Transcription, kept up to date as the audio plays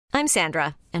I'm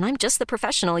Sandra, and I'm just the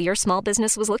professional your small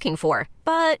business was looking for.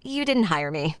 But you didn't hire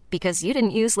me because you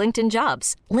didn't use LinkedIn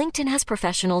Jobs. LinkedIn has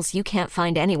professionals you can't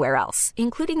find anywhere else,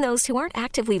 including those who aren't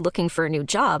actively looking for a new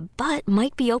job, but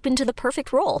might be open to the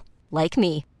perfect role, like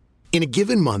me. In a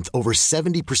given month, over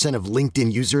 70% of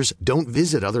LinkedIn users don't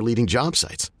visit other leading job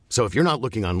sites. So if you're not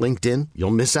looking on LinkedIn,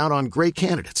 you'll miss out on great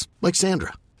candidates like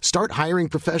Sandra. Start hiring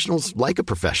professionals like a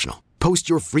professional. Post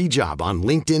your free job on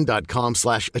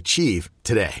linkedin.com/achieve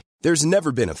today. There's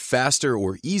never been a faster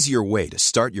or easier way to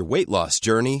start your weight loss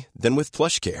journey than with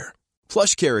PlushCare.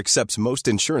 PlushCare accepts most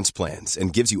insurance plans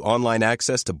and gives you online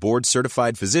access to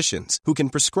board-certified physicians who can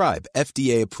prescribe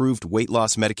FDA-approved weight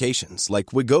loss medications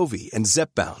like Wegovy and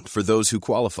Zepbound for those who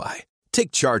qualify.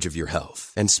 Take charge of your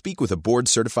health and speak with a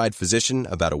board-certified physician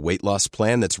about a weight loss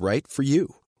plan that's right for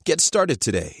you. Get started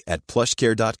today at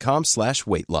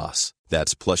plushcare.com/weight loss.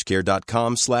 That's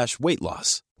plushcare.com/weight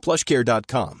loss.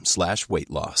 plushcare.com/weight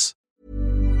loss.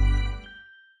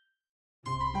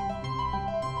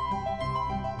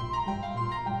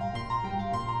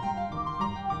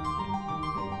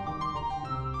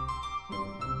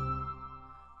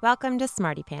 Welcome to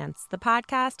Smarty Pants, the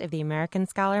podcast of the American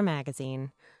Scholar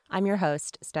magazine. I'm your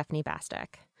host, Stephanie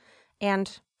Bastek.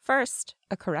 And first,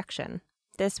 a correction.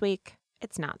 This week,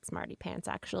 it's not Smarty Pants,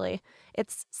 actually.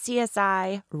 It's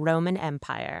CSI Roman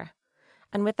Empire.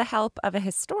 And with the help of a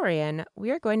historian,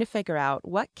 we are going to figure out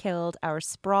what killed our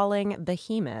sprawling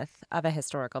behemoth of a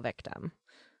historical victim.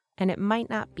 And it might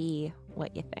not be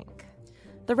what you think.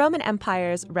 The Roman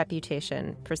Empire's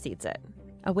reputation precedes it.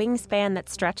 A wingspan that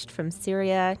stretched from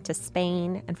Syria to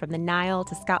Spain and from the Nile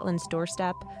to Scotland's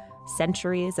doorstep,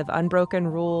 centuries of unbroken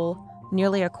rule,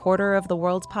 nearly a quarter of the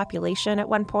world's population at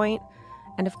one point,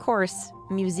 and of course,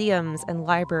 museums and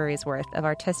libraries worth of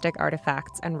artistic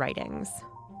artifacts and writings.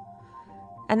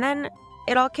 And then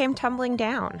it all came tumbling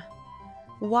down.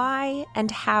 Why and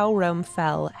how Rome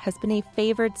fell has been a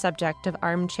favored subject of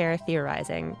armchair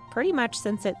theorizing pretty much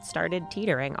since it started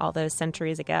teetering all those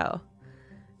centuries ago.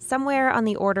 Somewhere on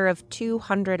the order of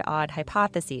 200-odd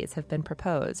hypotheses have been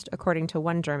proposed, according to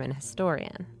one German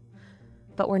historian.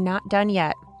 But we're not done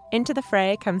yet. Into the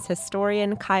fray comes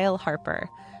historian Kyle Harper,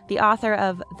 the author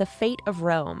of The Fate of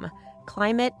Rome,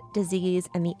 Climate, Disease,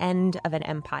 and the End of an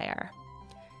Empire.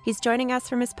 He's joining us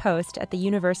from his post at the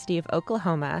University of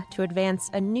Oklahoma to advance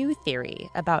a new theory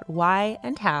about why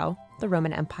and how the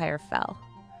Roman Empire fell.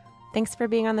 Thanks for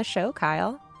being on the show,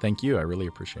 Kyle. Thank you. I really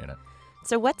appreciate it.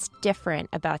 So what's different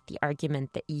about the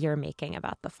argument that you're making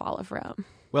about the fall of Rome?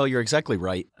 Well, you're exactly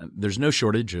right. There's no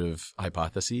shortage of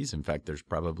hypotheses. In fact, there's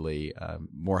probably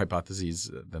more hypotheses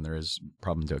than there is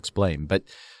problem to explain. But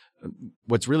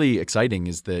what's really exciting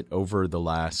is that over the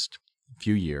last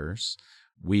few years,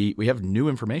 we have new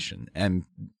information. And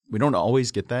we don't always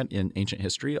get that in ancient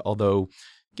history, although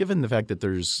given the fact that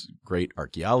there's great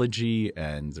archaeology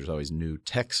and there's always new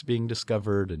texts being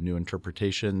discovered and new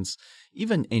interpretations,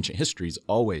 even ancient history is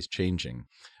always changing.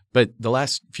 But the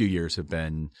last few years have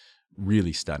been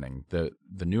really stunning. The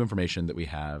new information that we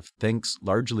have, thanks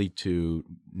largely to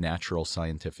natural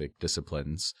scientific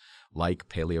disciplines like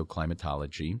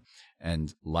paleoclimatology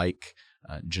and like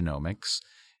genomics,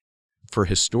 for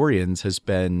historians has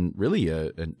been really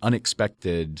an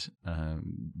unexpected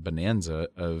bonanza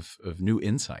of new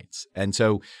insights. And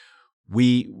so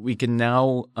we can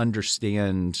now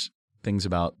understand things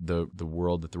about the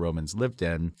world that the Romans lived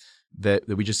in that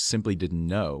we just simply didn't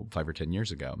know 5 or 10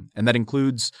 years ago. And that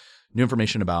includes new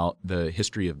information about the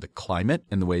history of the climate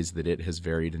and the ways that it has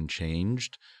varied and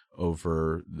changed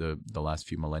over the last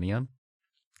few millennia.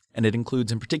 And it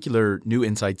includes in particular new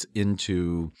insights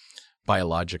into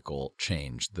biological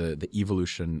change, the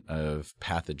evolution of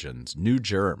pathogens, new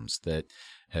germs that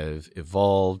have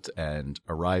evolved and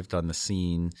arrived on the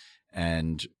scene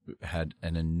and had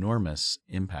an enormous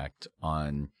impact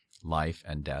on life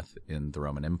and death in the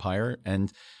Roman Empire,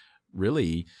 and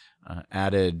really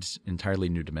added entirely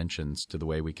new dimensions to the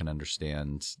way we can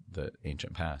understand the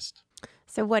ancient past.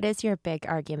 So what is your big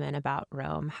argument about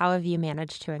Rome? How have you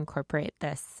managed to incorporate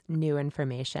this new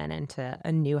information into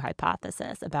a new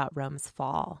hypothesis about Rome's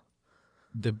fall?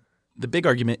 The big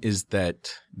argument is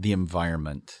that the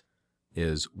environment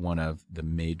is one of the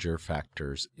major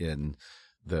factors in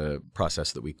the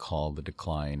process that we call the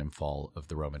decline and fall of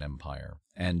the Roman Empire.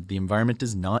 And the environment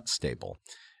is not stable.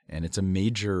 And it's a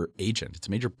major agent. It's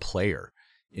a major player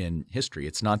in history.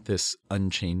 It's not this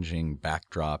unchanging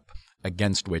backdrop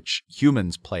against which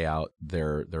humans play out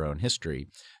their own history.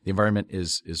 The environment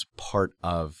is part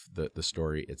of the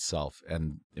story itself.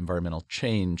 And environmental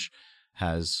change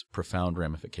has profound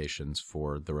ramifications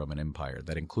for the Roman Empire.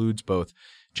 That includes both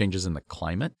changes in the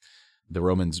climate The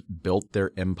Romans built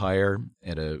their empire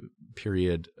at a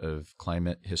period of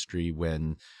climate history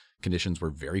when conditions were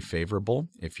very favorable.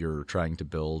 If you're trying to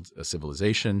build a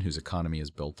civilization whose economy is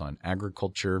built on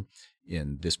agriculture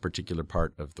in this particular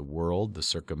part of the world, the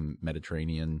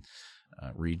circum-Mediterranean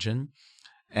region.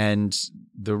 And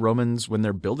the Romans, when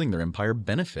they're building their empire,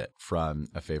 benefit from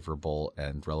a favorable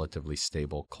and relatively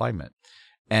stable climate.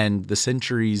 And the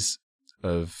centuries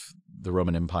of the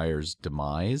Roman Empire's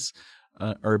demise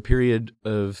are a period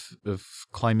of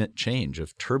climate change,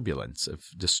 of turbulence, of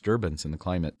disturbance in the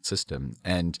climate system.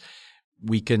 And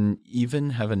we can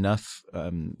even have enough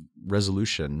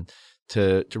resolution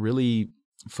to really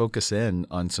focus in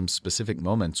on some specific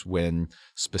moments when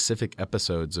specific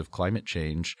episodes of climate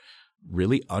change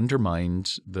really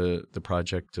undermined the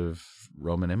project of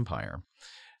Roman Empire.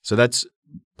 So that's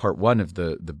part one of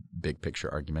the big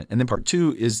picture argument. And then part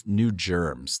two is new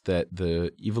germs, that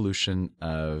the evolution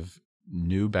of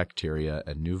new bacteria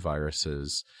and new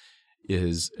viruses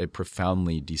is a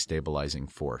profoundly destabilizing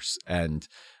force. And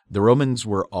the Romans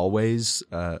were always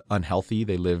unhealthy.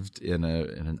 They lived in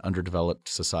an underdeveloped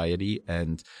society,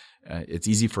 and it's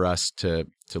easy for us to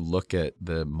look at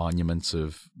the monuments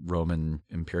of Roman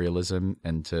imperialism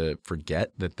and to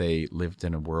forget that they lived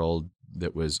in a world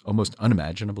that was almost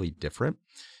unimaginably different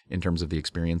in terms of the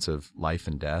experience of life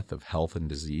and death, of health and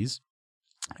disease.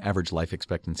 Average life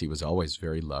expectancy was always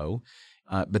very low.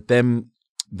 But then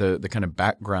the kind of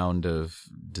background of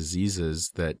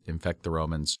diseases that infect the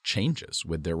Romans changes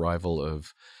with the arrival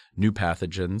of new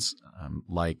pathogens,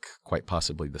 like quite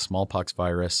possibly the smallpox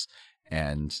virus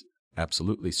and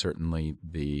absolutely certainly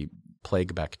the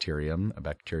plague bacterium, a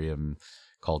bacterium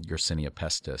called Yersinia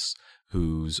pestis,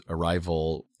 whose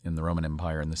arrival in the Roman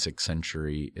Empire in the 6th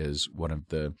century is one of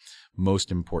the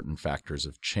most important factors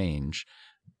of change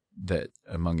that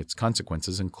among its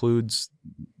consequences includes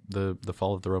the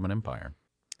fall of the Roman Empire.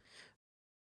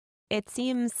 It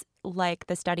seems like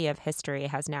the study of history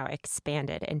has now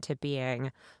expanded into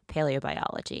being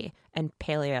paleobiology and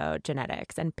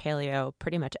paleogenetics and paleo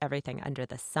pretty much everything under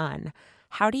the sun.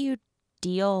 How do you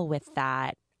deal with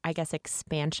that, I guess,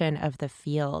 expansion of the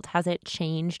field? Has it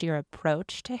changed your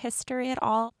approach to history at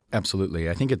all? Absolutely.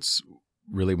 I think it's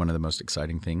really one of the most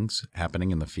exciting things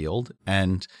happening in the field.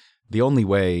 And the only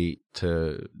way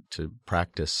to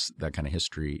practice that kind of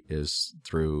history is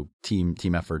through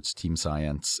team efforts, team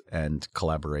science, and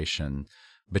collaboration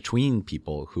between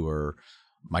people who are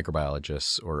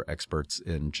microbiologists or experts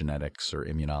in genetics or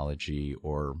immunology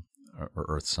or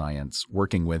earth science,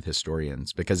 working with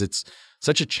historians, because it's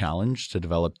such a challenge to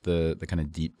develop the kind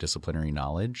of deep disciplinary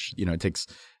knowledge. You know, it takes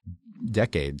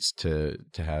decades to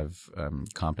have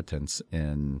competence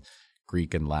in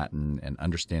Greek and Latin and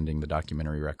understanding the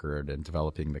documentary record and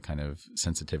developing the kind of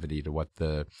sensitivity to what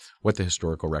the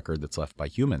historical record that's left by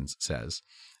humans says.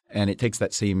 And it takes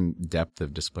that same depth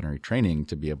of disciplinary training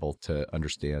to be able to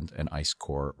understand an ice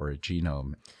core or a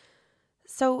genome.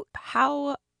 So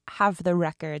how have the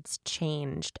records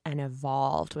changed and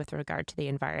evolved with regard to the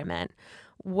environment?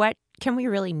 What can we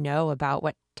really know about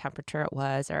what temperature it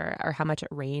was or how much it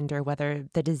rained or whether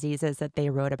the diseases that they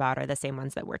wrote about are the same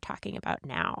ones that we're talking about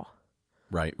now?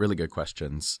 Right. Really good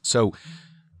questions. So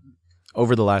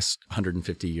over the last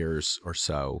 150 years or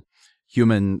so,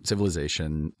 human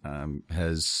civilization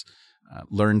has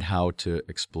learned how to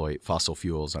exploit fossil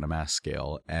fuels on a mass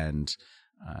scale. And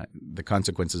the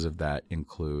consequences of that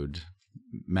include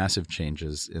massive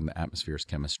changes in the atmosphere's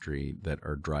chemistry that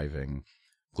are driving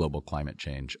global climate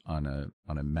change on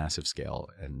a massive scale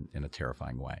and in a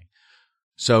terrifying way.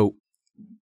 So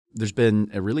there's been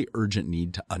a really urgent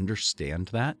need to understand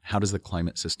that. How does the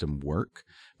climate system work?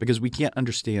 Because we can't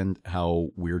understand how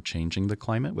we're changing the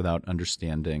climate without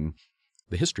understanding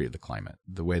the history of the climate,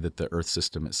 the way that the Earth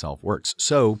system itself works.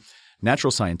 So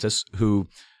natural scientists who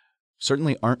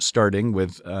certainly aren't starting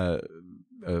with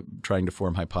trying to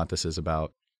form hypotheses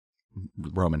about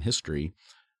Roman history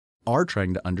are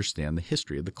trying to understand the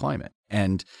history of the climate.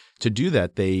 And to do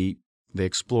that, they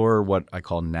explore what I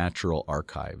call natural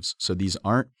archives. So these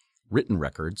aren't written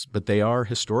records, but they are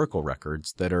historical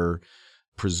records that are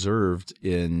preserved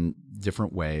in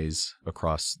different ways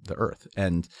across the Earth.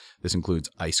 And this includes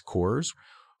ice cores.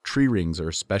 Tree rings are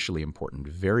especially important,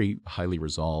 very highly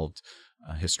resolved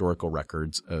historical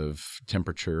records of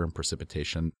temperature and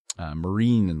precipitation,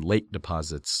 marine and lake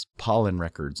deposits, pollen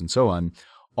records, and so on,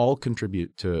 all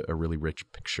contribute to a really rich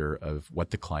picture of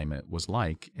what the climate was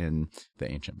like in the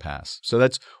ancient past. So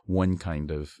that's one kind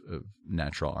of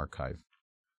natural archive.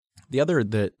 The other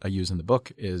that I use in the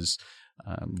book is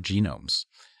genomes.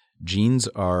 Genes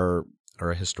are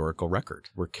are a historical record.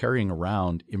 We're carrying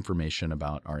around information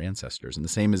about our ancestors. And the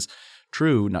same is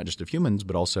true not just of humans,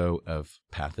 but also of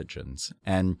pathogens.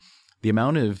 And the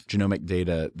amount of genomic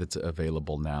data that's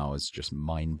available now is just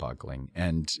mind-boggling.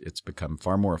 And it's become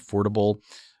far more affordable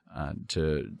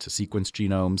to sequence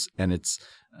genomes, and it's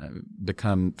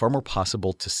become far more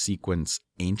possible to sequence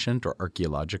ancient or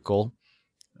archaeological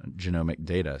genomic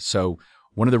data. So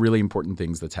one of the really important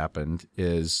things that's happened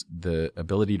is the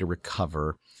ability to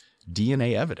recover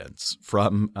DNA evidence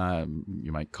from,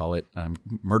 you might call it,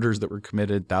 murders that were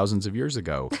committed thousands of years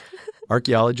ago.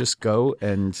 Archaeologists go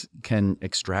and can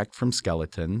extract from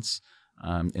skeletons,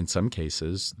 in some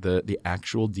cases, the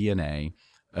actual DNA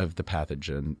of the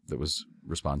pathogen that was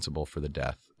responsible for the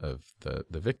death of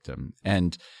the victim.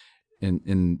 And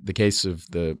in the case of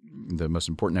the most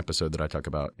important episode that I talk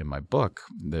about in my book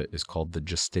that is called the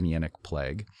Justinianic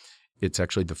Plague, it's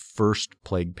actually the first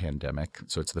plague pandemic.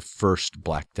 So it's the first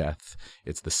Black Death.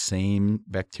 It's the same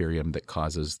bacterium that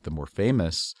causes the more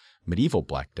famous medieval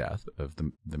Black Death of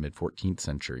the mid-14th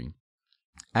century.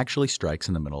 Actually strikes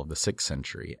in the middle of the 6th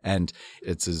century. And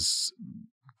it's as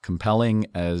compelling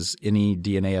as any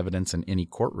DNA evidence in any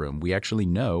courtroom. We actually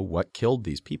know what killed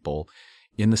these people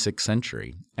in the 6th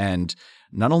century. And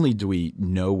not only do we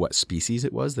know what species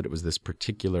it was, that it was this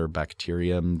particular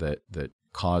bacterium that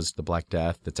caused the Black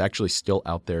Death that's actually still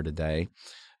out there today,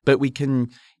 but we can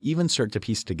even start to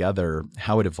piece together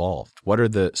how it evolved. What are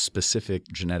the specific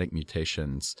genetic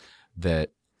mutations that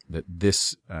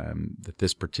this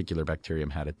particular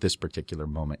bacterium had at this particular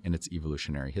moment in its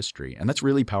evolutionary history? And that's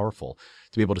really powerful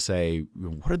to be able to say,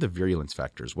 what are the virulence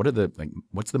factors? What's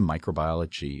the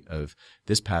microbiology of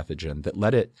this pathogen that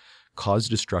let it cause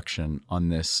destruction on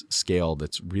this scale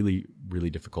that's really, really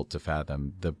difficult to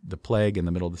fathom? The plague in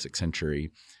the middle of the 6th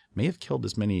century may have killed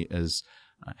as many as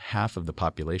half of the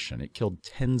population. It killed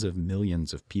tens of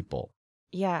millions of people.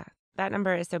 Yeah, that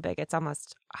number is so big, it's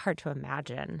almost hard to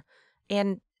imagine.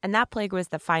 And that plague was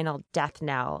the final death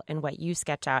knell in what you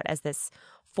sketch out as this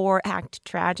 4-act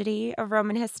tragedy of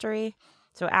Roman history.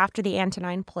 So after the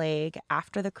Antonine Plague,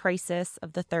 after the crisis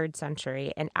of the 3rd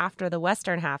century, and after the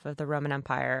western half of the Roman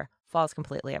Empire falls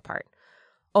completely apart,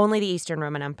 only the Eastern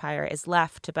Roman Empire is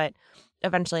left, but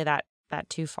eventually that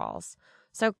too falls.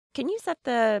 So can you set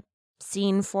the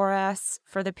scene for us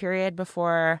for the period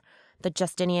before the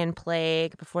Justinian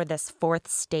Plague, before this 4th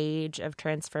stage of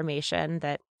transformation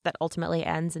that ultimately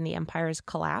ends in the empire's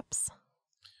collapse?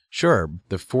 Sure.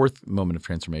 The 4th moment of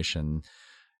transformation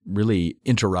really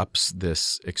interrupts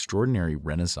this extraordinary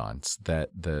renaissance that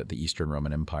the Eastern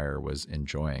Roman Empire was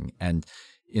enjoying. And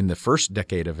in the first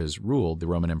decade of his rule, the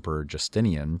Roman Emperor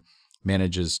Justinian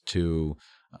manages to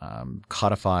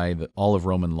codify all of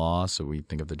Roman law. So we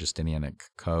think of the Justinianic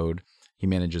Code. He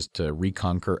manages to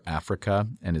reconquer Africa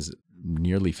and is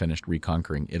nearly finished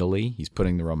reconquering Italy. He's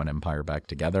putting the Roman Empire back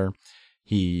together.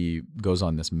 He goes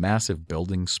on this massive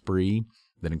building spree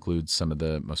that includes some of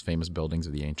the most famous buildings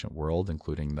of the ancient world,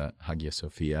 including the Hagia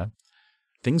Sophia.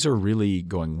 Things are really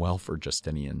going well for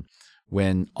Justinian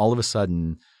when all of a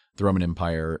sudden the Roman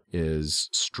Empire is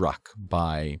struck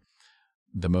by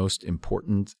the most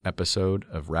important episode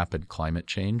of rapid climate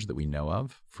change that we know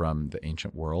of from the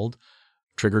ancient world,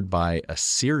 triggered by a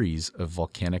series of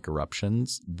volcanic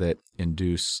eruptions that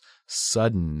induce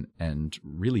sudden and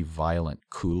really violent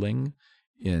cooling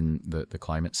in the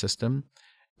climate system.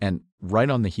 And right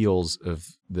on the heels of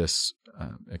this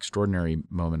extraordinary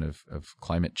moment of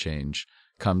climate change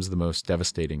comes the most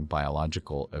devastating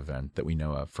biological event that we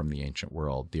know of from the ancient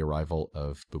world, the arrival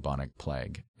of bubonic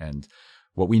plague. And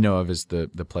what we know of as the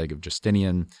plague of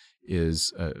Justinian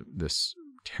is this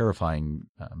terrifying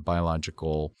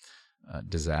biological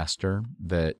disaster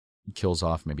that kills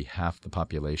off maybe half the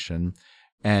population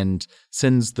and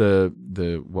sends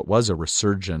the what was a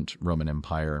resurgent Roman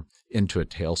Empire into a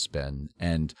tailspin.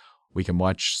 And we can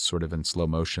watch sort of in slow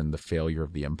motion the failure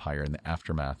of the empire in the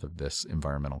aftermath of this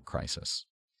environmental crisis.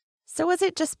 So was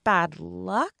it just bad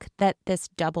luck that this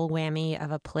double whammy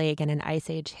of a plague and an ice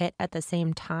age hit at the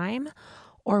same time?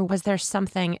 Or was there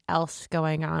something else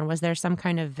going on? Was there some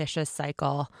kind of vicious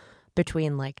cycle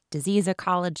between like disease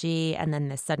ecology and then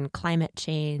this sudden climate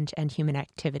change and human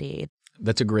activity?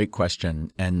 That's a great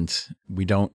question. And we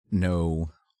don't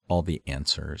know all the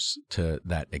answers to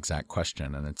that exact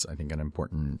question. And it's, I think, an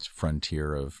important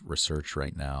frontier of research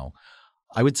right now.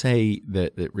 I would say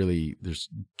that really there's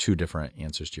two different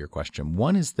answers to your question.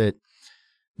 One is that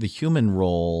the human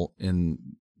role in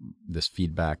this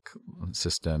feedback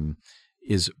system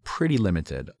is pretty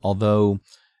limited, although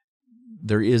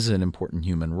there is an important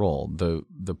human role.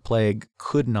 The plague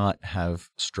could not have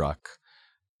struck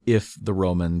if the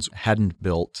Romans hadn't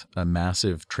built a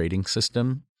massive trading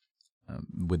system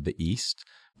with the East,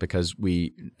 because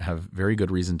we have very good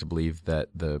reason to believe that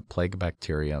the plague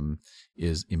bacterium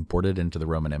is imported into the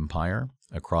Roman Empire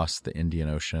across the Indian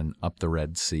Ocean, up the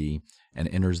Red Sea, and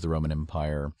enters the Roman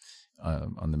Empire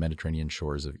on the Mediterranean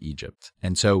shores of Egypt.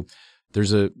 And so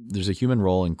there's a human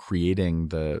role in creating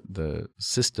the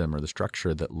system or the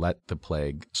structure that let the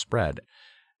plague spread.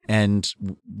 And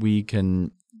we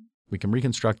can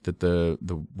reconstruct that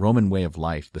the Roman way of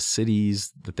life, the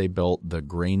cities that they built, the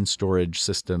grain storage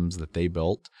systems that they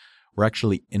built, were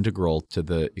actually integral to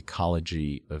the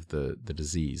ecology of the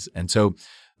disease. And so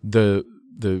the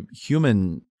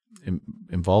human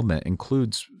involvement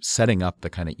includes setting up the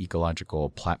kind of ecological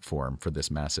platform for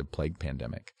this massive plague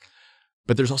pandemic.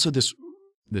 But there's also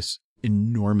this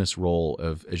enormous role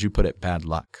of, as you put it, bad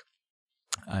luck.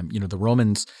 The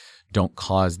Romans don't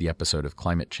cause the episode of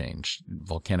climate change.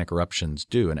 Volcanic eruptions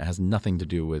do, and it has nothing to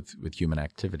do with human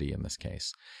activity in this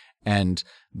case. And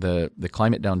the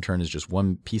climate downturn is just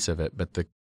one piece of it, but the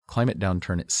climate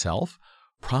downturn itself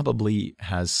probably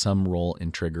has some role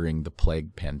in triggering the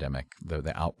plague pandemic,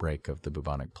 the outbreak of the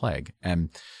bubonic plague. And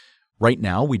right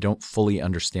now, we don't fully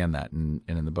understand that. And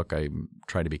in the book, I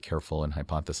try to be careful in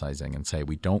hypothesizing and say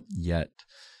we don't yet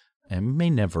and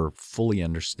may never fully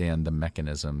understand the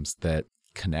mechanisms that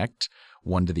connect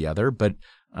one to the other. But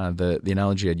the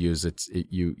analogy I'd use,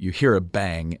 you hear a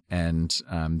bang and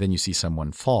then you see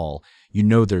someone fall. You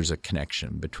know there's a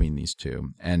connection between these two.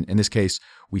 And in this case,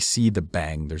 we see the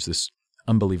bang. There's this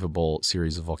unbelievable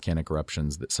series of volcanic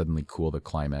eruptions that suddenly cool the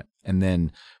climate. And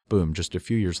then, boom, just a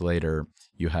few years later,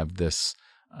 you have this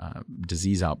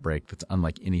disease outbreak that's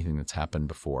unlike anything that's happened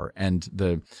before. And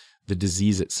the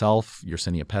disease itself,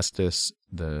 Yersinia pestis,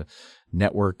 the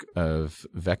network of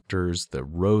vectors, the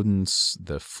rodents,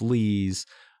 the fleas,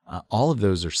 all of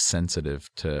those are sensitive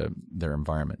to their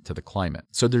environment, to the climate.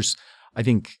 So I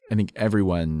think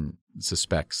everyone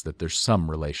suspects that there's some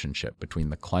relationship between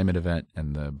the climate event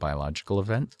and the biological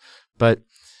event, but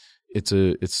it's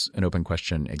an open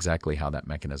question exactly how that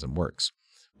mechanism works.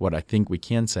 What I think we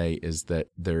can say is that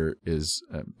there is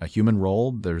a human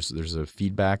role. There's a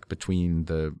feedback between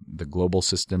the global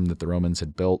system that the Romans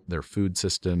had built, their food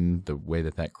system, the way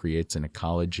that creates an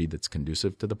ecology that's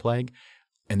conducive to the plague.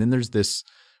 And then there's this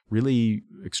really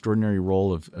extraordinary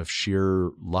role of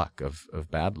sheer luck, of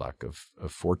bad luck,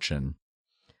 of fortune.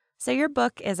 So your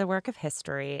book is a work of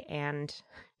history, and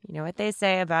you know what they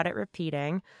say about it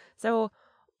repeating. So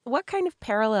what kind of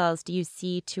parallels do you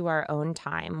see to our own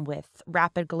time with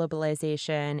rapid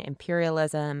globalization,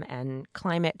 imperialism, and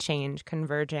climate change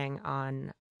converging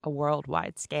on a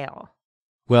worldwide scale?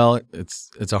 Well,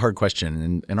 it's a hard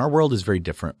question, and our world is very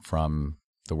different from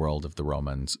the world of the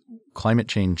Romans. Climate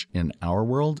change in our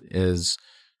world is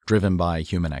driven by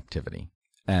human activity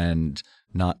and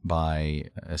not by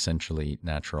essentially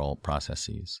natural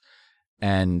processes.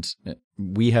 And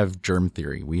we have germ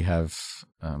theory, we have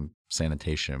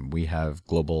sanitation, we have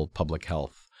global public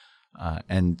health,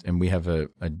 and we have a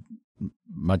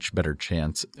much better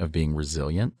chance of being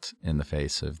resilient in the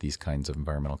face of these kinds of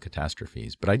environmental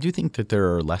catastrophes. But I do think that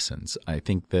there are lessons. I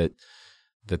think that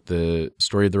the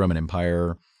story of the Roman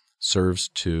Empire serves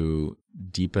to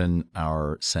deepen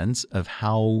our sense of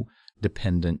how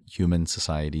dependent human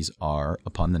societies are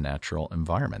upon the natural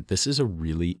environment. This is a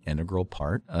really integral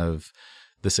part of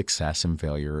the success and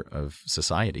failure of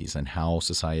societies and how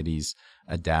societies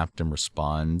adapt and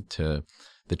respond to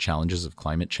the challenges of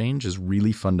climate change is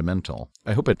really fundamental.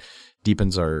 I hope it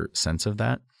deepens our sense of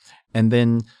that. And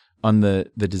then on the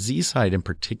disease side in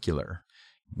particular,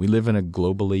 we live in a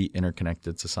globally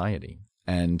interconnected society.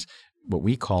 And what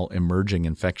we call emerging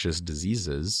infectious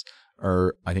diseases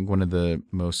are, I think, one of the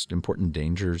most important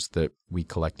dangers that we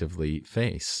collectively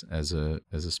face as a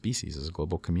species, as a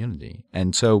global community.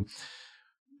 And so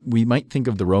we might think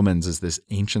of the Romans as this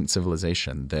ancient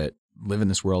civilization that live in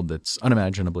this world that's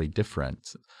unimaginably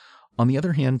different. On the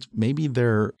other hand, maybe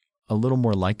they're a little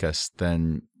more like us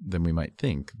than we might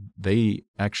think. They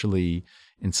actually,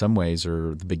 in some ways,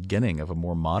 are the beginning of a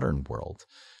more modern world.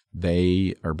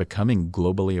 They are becoming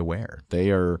globally aware. They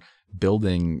are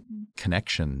building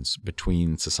connections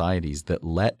between societies that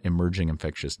let emerging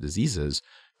infectious diseases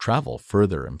travel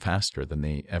further and faster than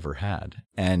they ever had.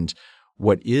 And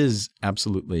what is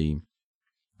absolutely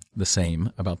the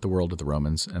same about the world of the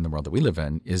Romans and the world that we live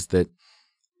in is that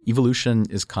evolution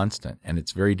is constant and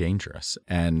it's very dangerous.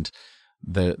 And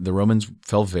the Romans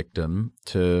fell victim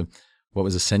to what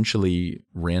was essentially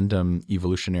random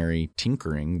evolutionary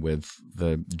tinkering with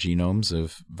the genomes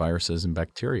of viruses and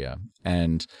bacteria.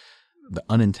 And the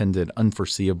unintended,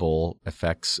 unforeseeable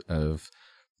effects of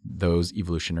those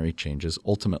evolutionary changes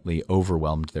ultimately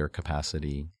overwhelmed their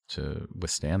capacity to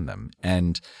withstand them.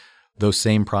 And those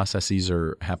same processes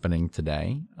are happening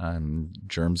today.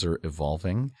 Germs are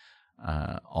evolving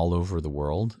all over the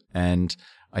world. And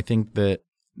I think that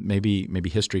maybe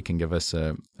history can give us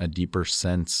a deeper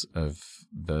sense of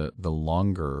the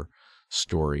longer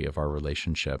story of our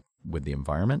relationship with the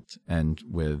environment and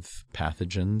with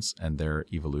pathogens and their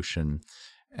evolution,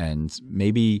 and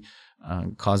maybe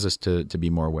cause us to be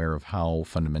more aware of how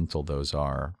fundamental those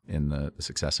are in the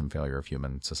success and failure of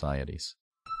human societies.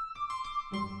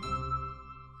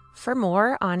 For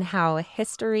more on how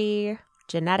history,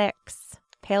 genetics,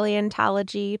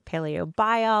 paleontology,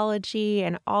 paleobiology,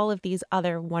 and all of these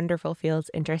other wonderful fields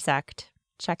intersect,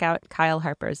 check out Kyle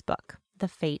Harper's book, The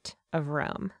Fate of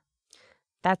Rome.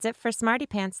 That's it for Smarty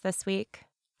Pants this week,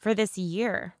 for this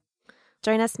year.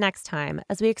 Join us next time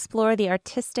as we explore the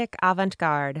artistic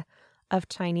avant-garde of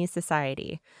Chinese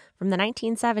society from the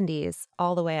 1970s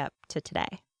all the way up to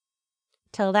today.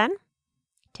 Till then,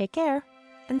 take care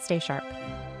and stay sharp.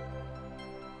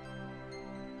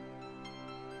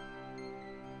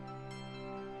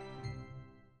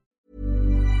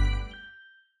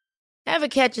 Ever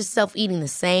catch yourself eating the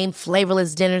same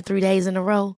flavorless dinner 3 days in a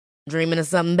row? Dreaming of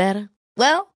something better?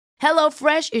 Well,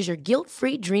 HelloFresh is your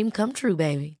guilt-free dream come true,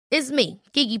 baby. It's me,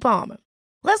 Keke Palmer.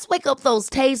 Let's wake up those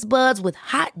taste buds with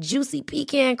hot, juicy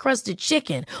pecan-crusted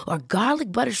chicken or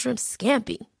garlic butter shrimp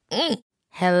scampi.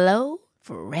 Hello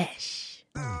Fresh.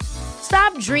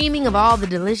 Stop dreaming of all the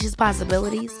delicious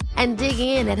possibilities and dig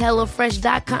in at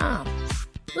HelloFresh.com.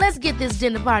 Let's get this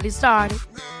dinner party started.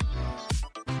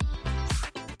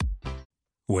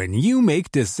 When you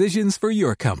make decisions for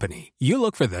your company, you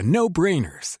look for the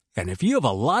no-brainers. And if you have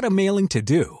a lot of mailing to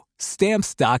do,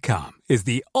 Stamps.com is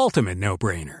the ultimate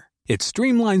no-brainer. It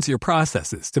streamlines your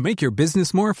processes to make your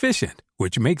business more efficient,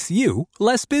 which makes you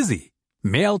less busy.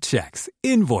 Mail checks,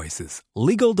 invoices,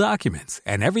 legal documents,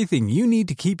 and everything you need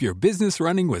to keep your business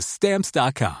running with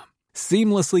Stamps.com.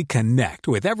 Seamlessly connect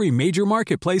with every major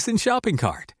marketplace and shopping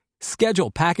cart. Schedule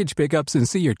package pickups and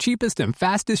see your cheapest and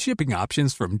fastest shipping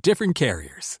options from different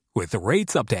carriers, with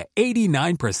rates up to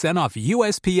 89% off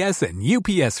USPS and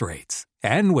UPS rates.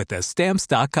 And with the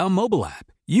Stamps.com mobile app,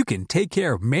 you can take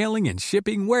care of mailing and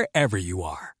shipping wherever you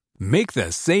are. Make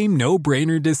the same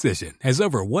no-brainer decision as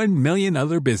over 1 million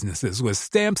other businesses with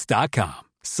Stamps.com.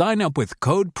 Sign up with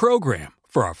code PROGRAM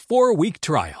for a 4-week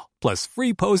trial, plus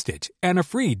free postage and a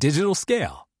free digital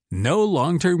scale. No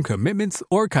long-term commitments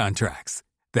or contracts.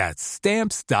 That's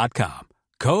Stamps.com.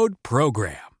 Code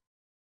PROGRAM.